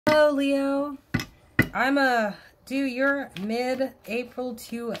Hello, Leo. I'm do your mid-April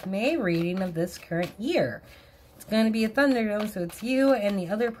to May reading of this current year. It's going to be a Thunderdome, so it's you and the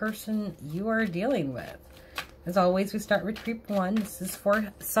other person you are dealing with. As always, we start with group 1. This is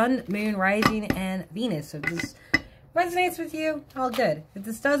for Sun, Moon, Rising, and Venus. So if this resonates with you, all good. If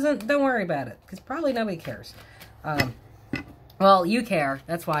this doesn't, don't worry about it, because probably nobody cares. Well, you care.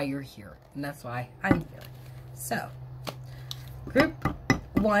 That's why you're here, and that's why I'm here. So, group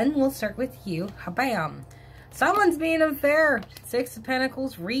 1, we'll start with you. Bam! Someone's being unfair. 6 of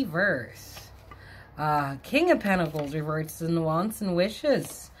Pentacles, reverse. King of Pentacles, reverse in the wants and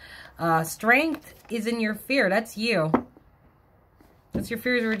wishes. Strength is in your fear. That's you. That's your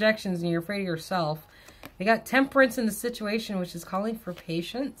fears and rejections, and you're afraid of yourself. They got Temperance in the situation, which is calling for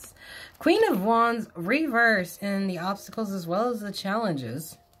patience. Queen of Wands, reverse in the obstacles as well as the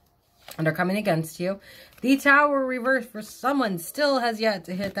challenges. And they're coming against you. The Tower, reverse for someone still has yet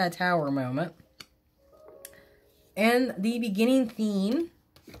to hit that Tower moment. And the beginning theme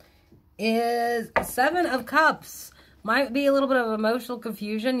is 7 of Cups. Might be a little bit of emotional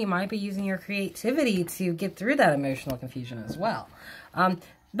confusion. You might be using your creativity to get through that emotional confusion as well.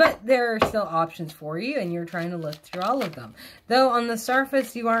 But there are still options for you, and you're trying to look through all of them. Though on the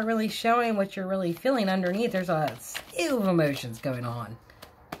surface, you aren't really showing what you're really feeling. Underneath, there's a slew of emotions going on.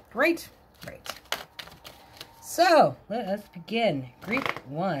 Great. Great. So, let us begin. Group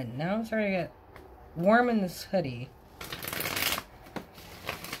 1. Now I'm starting to get warm in this hoodie.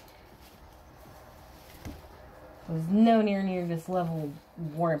 There's no near this level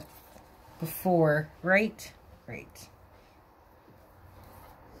of warmth before, right? Right.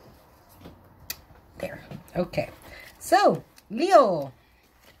 There. Okay. So, Leo.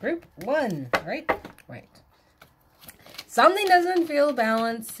 Group 1. Right? Right. Something doesn't feel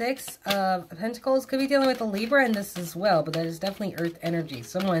balanced. 6 of Pentacles. Could be dealing with a Libra in this as well, but that is definitely Earth energy.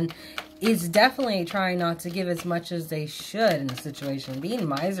 Someone is definitely trying not to give as much as they should in the situation. Being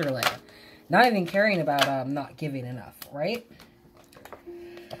miserly. Not even caring about not giving enough, right?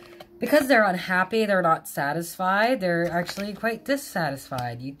 Because they're unhappy, they're not satisfied, they're actually quite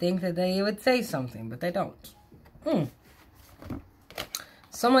dissatisfied. You'd think that they would say something, but they don't.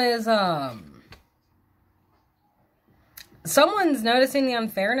 Someone is, someone's noticing the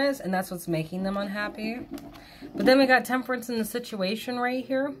unfairness, and that's what's making them unhappy. But then we got Temperance in the situation right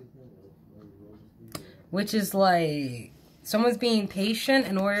here. Which is like, someone's being patient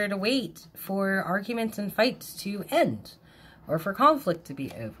in order to wait for arguments and fights to end. Or for conflict to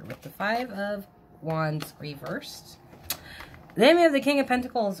be over. With the 5 of Wands reversed. Then we have the King of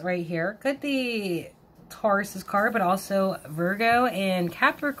Pentacles right here. Could be Taurus's card, but also Virgo and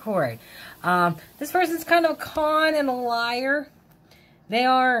Capricorn. This person's kind of a con and a liar. They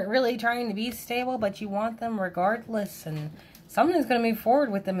are really trying to be stable, but you want them regardless. And something's going to move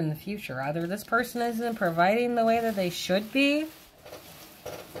forward with them in the future. Either this person isn't providing the way that they should be,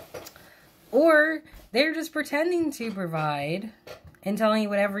 or they're just pretending to provide and telling you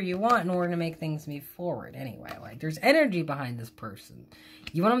whatever you want in order to make things move forward anyway. Like, there's energy behind this person.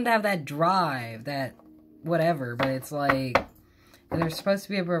 You want them to have that drive, that whatever, but it's like, they're supposed to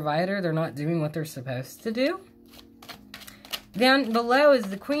be a provider. They're not doing what they're supposed to do. Down below is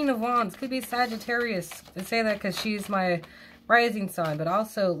the Queen of Wands. Could be Sagittarius. I say that because she's my rising sign, but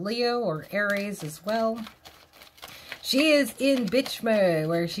also Leo or Aries as well. She is in bitch mode,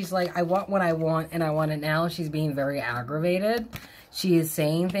 where she's like, I want what I want, and I want it now. She's being very aggravated. She is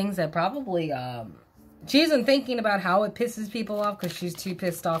saying things that probably, she isn't thinking about how it pisses people off, because she's too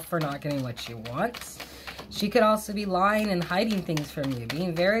pissed off for not getting what she wants. She could also be lying and hiding things from you,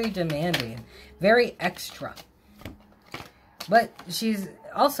 being very demanding, very extra. But she's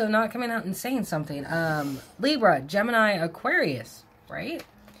also not coming out and saying something. Libra, Gemini, Aquarius, right?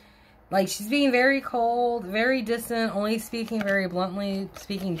 Like, she's being very cold, very distant, only speaking very bluntly,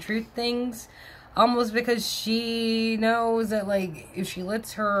 speaking truth things. Almost because she knows that, like, if she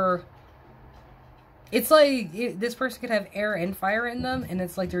lets her... It's like, this person could have air and fire in them, and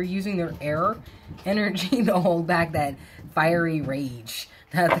it's like they're using their air energy to hold back that fiery rage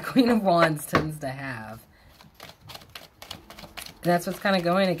that the Queen of Wands tends to have. And that's what's kind of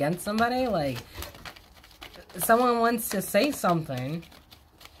going against somebody. Like, someone wants to say something,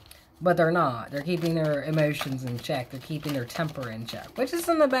 but they're not. They're keeping their emotions in check. They're keeping their temper in check, which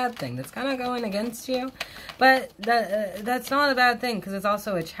isn't a bad thing. That's kind of going against you. But that's not a bad thing, because it's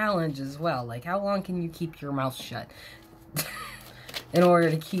also a challenge as well. Like, how long can you keep your mouth shut in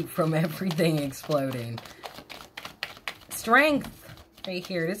order to keep from everything exploding? Strength right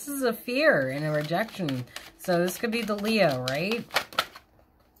here. This is a fear and a rejection. So this could be the Leo, right?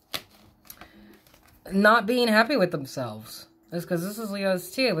 Not being happy with themselves. It's because this is Leo's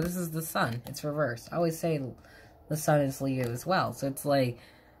too, but this is the sun. It's reversed. I always say the sun is Leo as well. So it's like,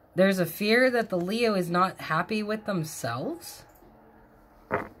 there's a fear that the Leo is not happy with themselves.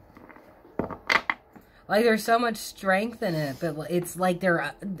 Like, there's so much strength in it, but it's like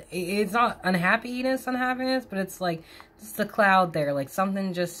it's not unhappiness, but it's like, just the cloud there, like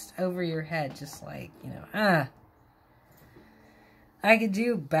something just over your head, just like, you know, I could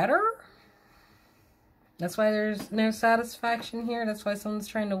do better. That's why there's no satisfaction here. That's why someone's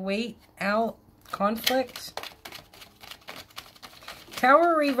trying to wait out conflict.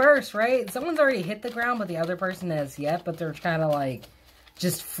 Tower reverse, right? Someone's already hit the ground, but the other person has yet, but they're kind of like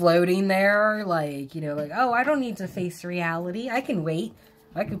just floating there, like, you know, like, oh, I don't need to face reality. I can wait.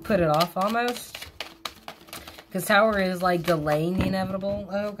 I can put it off almost. Because Tower is like delaying the inevitable.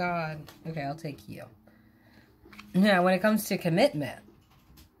 Oh, God. Okay, I'll take you. Now, when it comes to commitment,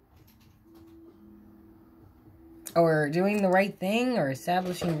 or doing the right thing, or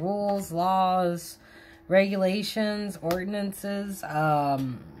establishing rules, laws, regulations, ordinances,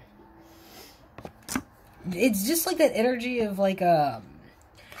 it's just like that energy of like,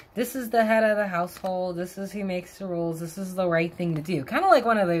 this is the head of the household, this is who makes the rules, this is the right thing to do. Kind of like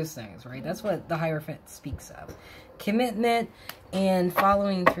one of those things, right? That's what the Hierophant speaks of. Commitment and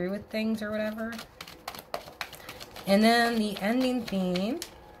following through with things or whatever. And then the ending theme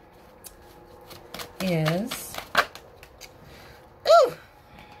is, ooh,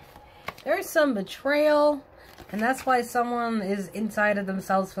 there's some betrayal, and that's why someone is inside of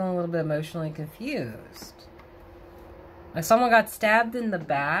themselves feeling a little bit emotionally confused. Like someone got stabbed in the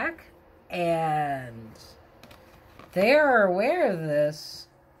back, and they are aware of this,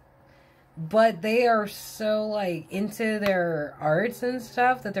 but they are so like into their arts and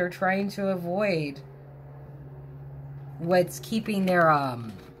stuff that they're trying to avoid what's keeping their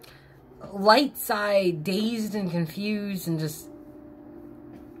light side dazed and confused and just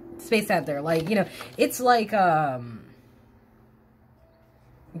spaced out there. Like, you know, it's like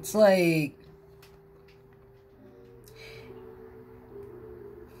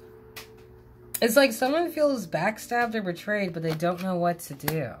someone feels backstabbed or betrayed, but they don't know what to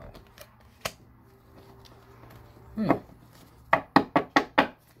do.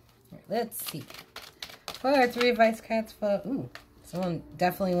 Let's see. 3 advice cards for, ooh, someone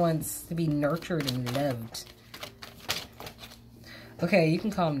definitely wants to be nurtured and loved. Okay, you can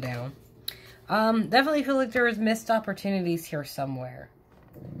calm down. Definitely feel like there was missed opportunities here somewhere.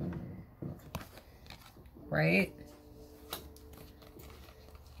 Right?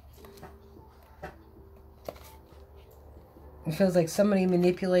 It feels like somebody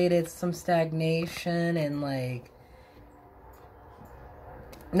manipulated some stagnation and like,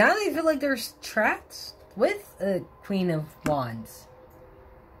 now they feel like they're trapped with a Queen of Wands.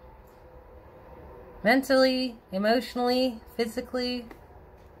 Mentally, emotionally, physically.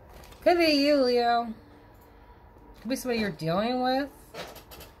 Could be you, Leo. Could be somebody you're dealing with.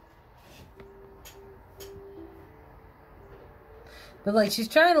 But like, she's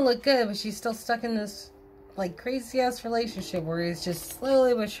trying to look good, but she's still stuck in this like crazy-ass relationship where it's just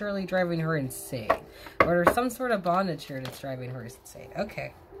slowly but surely driving her insane. Or there's some sort of bondage here that's driving her insane.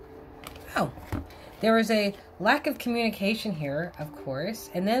 Okay. Oh. There is a lack of communication here, of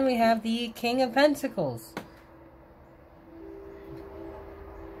course. And then we have the King of Pentacles.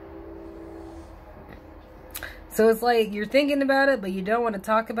 So it's like you're thinking about it, but you don't want to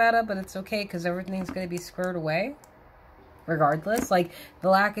talk about it, but it's okay because everything's going to be squared away. Regardless. Like, the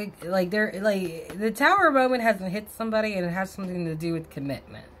lack of, like, the Tower moment hasn't hit somebody, and it has something to do with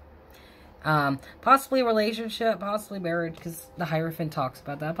commitment. Possibly relationship, possibly marriage, because the Hierophant talks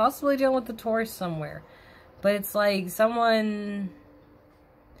about that. Possibly dealing with the Taurus somewhere. But it's like someone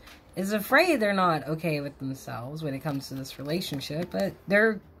is afraid they're not okay with themselves when it comes to this relationship. But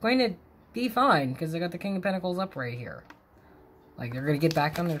they're going to be fine because they got the King of Pentacles up right here. Like they're going to get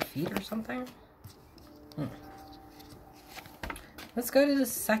back on their feet or something. Let's go to the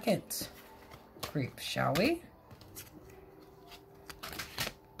second group, shall we?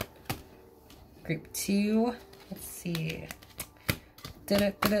 Group 2. Let's see.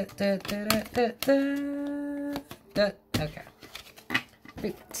 Okay.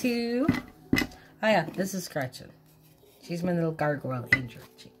 Group 2. Oh yeah, this is Gretchen. She's my little gargoyle angel.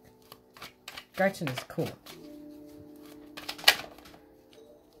 Gretchen is cool.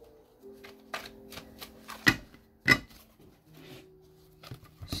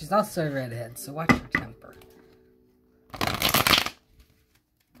 She's also a redhead, so watch her temper.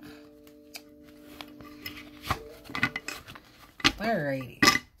 Alrighty.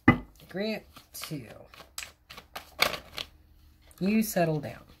 Group 2. You settle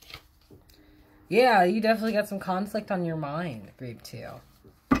down. Yeah, you definitely got some conflict on your mind, group 2.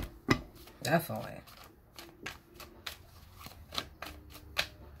 Definitely.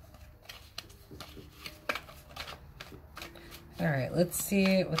 Alright, let's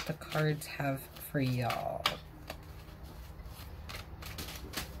see what the cards have for y'all.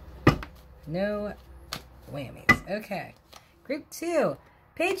 No whammies. Okay. Group 2.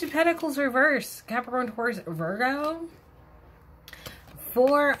 Page of Pentacles reverse. Capricorn, Taurus, Virgo.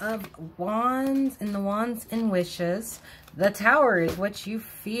 4 of Wands and the Wands and Wishes. The Tower is what you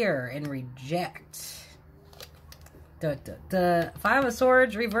fear and reject. The 5 of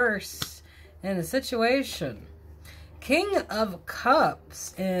Swords reverse. And the situation. King of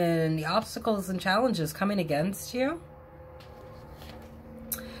Cups and the obstacles and challenges coming against you.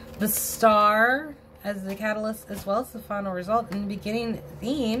 The Star as the catalyst as well as the final result. And the beginning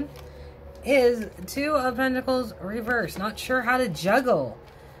theme is 2 of Pentacles reverse. Not sure how to juggle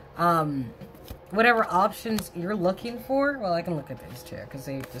whatever options you're looking for. Well, I can look at these 2 because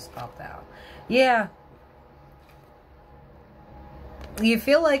they just popped out. Yeah. You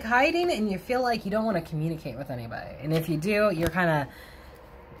feel like hiding and you feel like you don't want to communicate with anybody. And if you do, you're kind of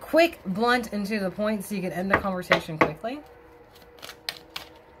quick, blunt, and to the point so you can end the conversation quickly.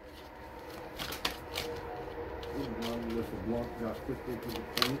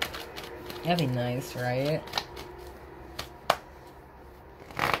 That'd be nice, right?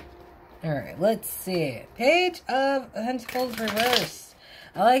 Alright, let's see. Page of Pentacles reverse.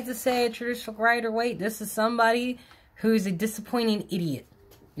 I like to say a traditional Rider-Waite. This is somebody who's a disappointing idiot.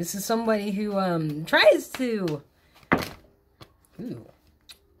 This is somebody who tries to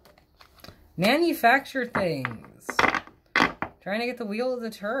manufacture things. Trying to get the wheel of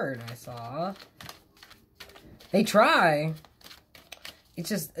the turd, I saw. They try. It's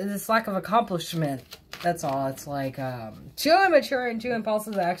just this lack of accomplishment. That's all. It's like too immature and too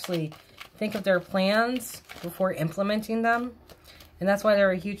impulsive to actually think of their plans before implementing them. And that's why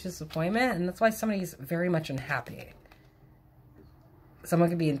they're a huge disappointment. And that's why somebody's very much unhappy. Someone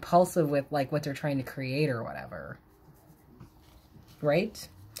can be impulsive with like what they're trying to create or whatever. Right?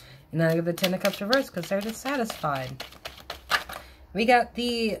 And then I get the 10 of Cups reverse because they're dissatisfied. We got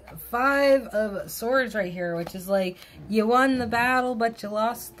the 5 of Swords right here, which is like, you won the battle, but you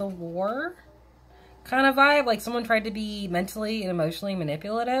lost the war kind of vibe. Like someone tried to be mentally and emotionally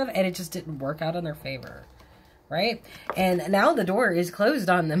manipulative, and it just didn't work out in their favor, right? And now the door is closed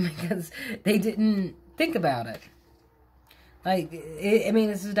on them because they didn't think about it. Like, I mean,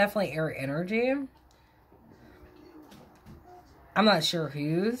 this is definitely air energy. I'm not sure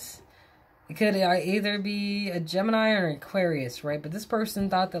whose. It could either be a Gemini or an Aquarius, right? But this person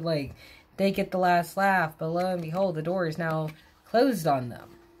thought that, like, they get the last laugh. But lo and behold, the door is now closed on them.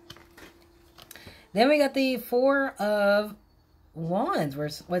 Then we got the 4 of Wands, where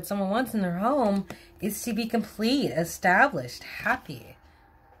what someone wants in their home is to be complete, established, happy.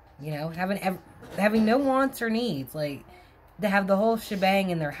 You know, having no wants or needs. Like, to have the whole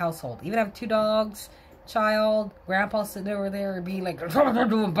shebang in their household. Even have 2 dogs, child, grandpa sitting over there and being like, I'm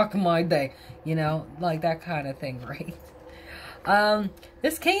doing back in my day, you know, like that kind of thing, right?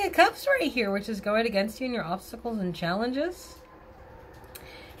 This King of Cups right here, which is going against you in your obstacles and challenges.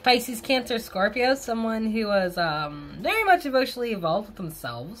 Pisces, Cancer, Scorpio, someone who was very much emotionally involved with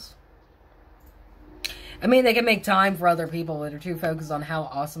themselves. I mean, they can make time for other people, but they're too focused on how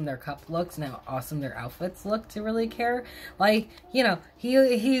awesome their cup looks and how awesome their outfits look to really care. Like, you know,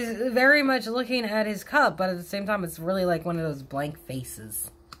 he's very much looking at his cup, but at the same time, it's really like one of those blank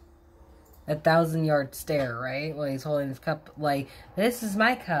faces. A 1,000-yard stare, right? Well, he's holding his cup like, this is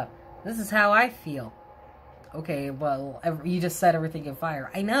my cup. This is how I feel. Okay, well, you just set everything on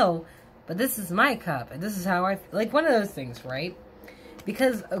fire. I know, but this is my cup, and this is how I feel. Like, one of those things, right?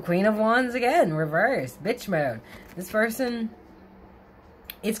 Because a Queen of Wands, again, reverse, bitch mode. This person,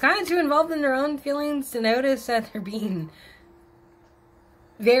 it's kind of too involved in their own feelings to notice that they're being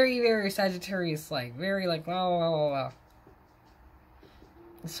very, very Sagittarius-like. Very like, wow.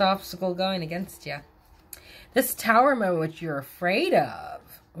 This obstacle going against you. This Tower mode, which you're afraid of,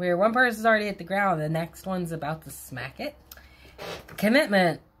 where one person's already hit the ground, the next one's about to smack it.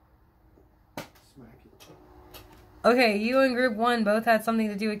 Commitment. Okay, you and group 1 both had something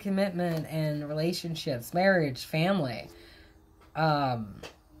to do with commitment and relationships, marriage, family. Like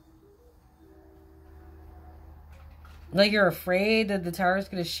you're afraid that the Tower is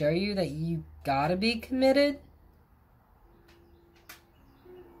going to show you that you gotta be committed.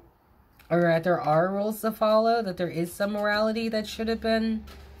 Or that there are rules to follow, that there is some morality that should have been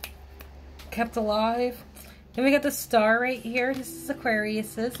kept alive. Then we got the Star right here. This is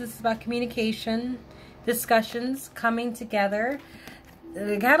Aquarius. This is about communication, discussions, coming together.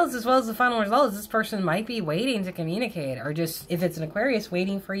 the catalyst as well as the final result is this person might be waiting to communicate, or just, if it's an Aquarius,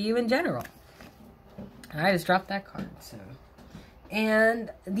 waiting for you in general. I just dropped that card, so.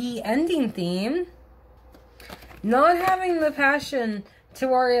 And the ending theme, not having the passion to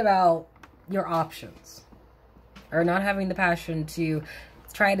worry about your options. Or not having the passion to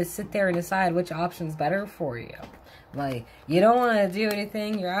try to sit there and decide which option's better for you. Like, you don't want to do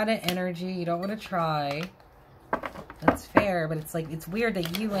anything, you're out of energy, you don't want to try. That's fair, but it's like, it's weird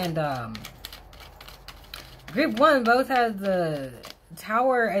that you and Group 1 both have the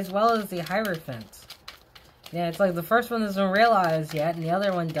Tower as well as the Hierophant. Yeah, it's like the first one doesn't realize yet, and the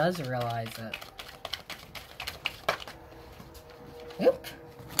other one does realize it. Oop.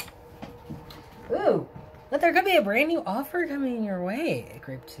 Ooh. But there could be a brand new offer coming your way,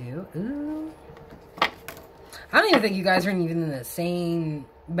 Group 2. Ooh. I don't even think you guys are even in the same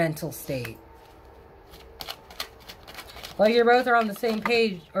mental state. Like, you're both are on the same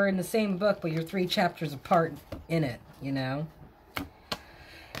page, or in the same book, but you're 3 chapters apart in it, you know?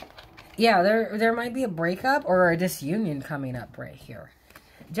 Yeah, there might be a breakup or a disunion coming up right here.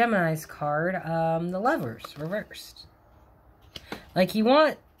 Gemini's card, the Lovers, reversed. Like, you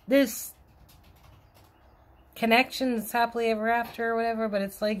want this connection that's happily ever after or whatever, but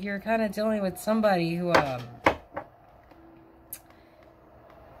it's like you're kind of dealing with somebody who,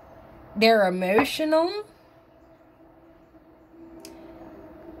 they're emotional,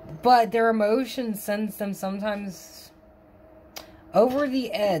 but their emotions sends them sometimes over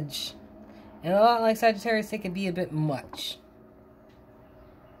the edge. And a lot like Sagittarius, it could be a bit much.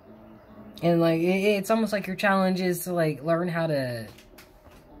 And like, it's almost like your challenge is to like learn how to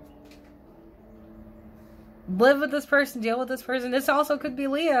live with this person, deal with this person. This also could be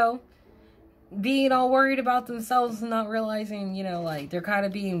Leo being all worried about themselves and not realizing, you know, like they're kind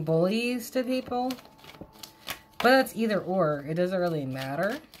of being bullies to people. But that's either or. It doesn't really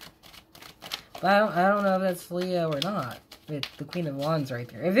matter. But I don't know if that's Leo or not. With the Queen of Wands right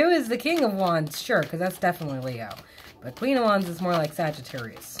there. If it was the King of Wands, sure, because that's definitely Leo. But Queen of Wands is more like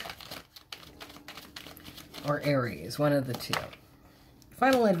Sagittarius. Or Aries, one of the two.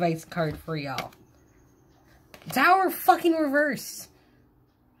 Final advice card for y'all. Tower fucking reverse.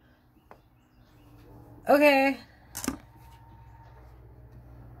 Okay.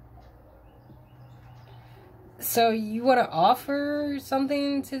 So you want to offer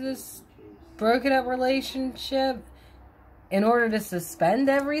something to this broken up relationship in order to suspend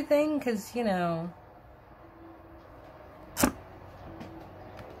everything? Because, you know,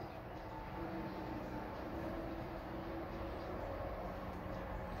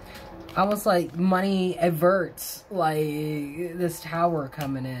 almost like money averts, like, this Tower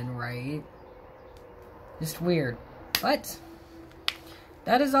coming in, right? Just weird. But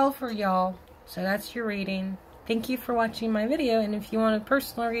that is all for y'all. So that's your reading. Thank you for watching my video. And if you want a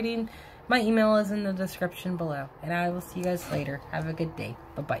personal reading, my email is in the description below. And I will see you guys later. Have a good day.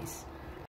 Bye-bye.